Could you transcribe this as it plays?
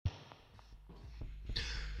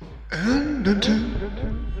And unto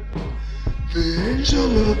the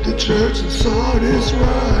angel of the church in Sardis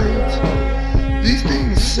write, these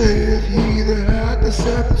things saith he that hath the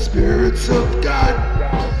 7 spirits of God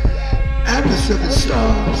and the 7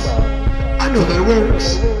 stars. I know thy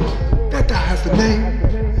works, that thou hast a name,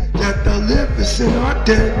 that thou livest and art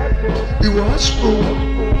dead. Be watchful,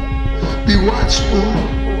 be watchful,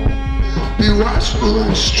 be watchful,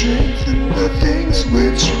 and strengthen the things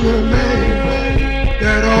which remain,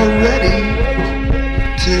 that are ready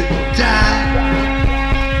to die.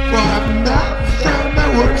 For I have not found thy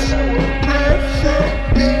works perfect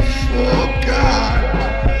before God.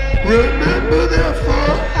 Remember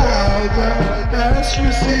therefore how thou hast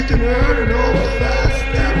received and heard, and hold fast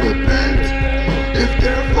and repent. If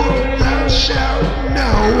therefore thou shalt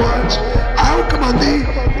now watch, I will come on thee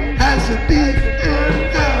as a thief,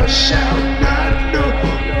 and thou shalt not know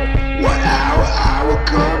what hour I will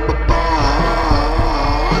come upon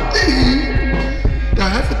thee. Thou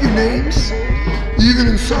hast a few names, even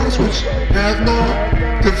in Sardis, which have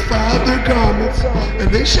not defiled their garments, and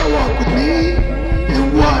they shall walk with me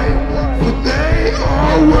in white, for they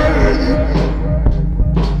are worthy.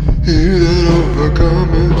 He that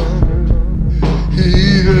overcometh,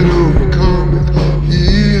 he that overcometh, he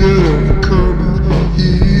that overcometh, he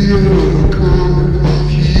that overcometh,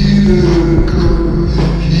 he that overcometh,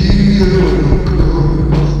 he that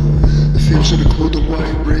overcometh. The same shall be clothed in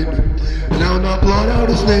white raiment, and I will not blot out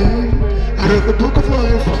his name out of the book of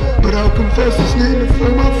life, but I will confess his name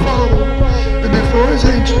before my Father and before his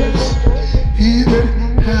angels. He that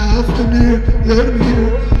hath an ear, let him hear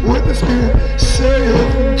what the Spirit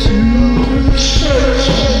saith unto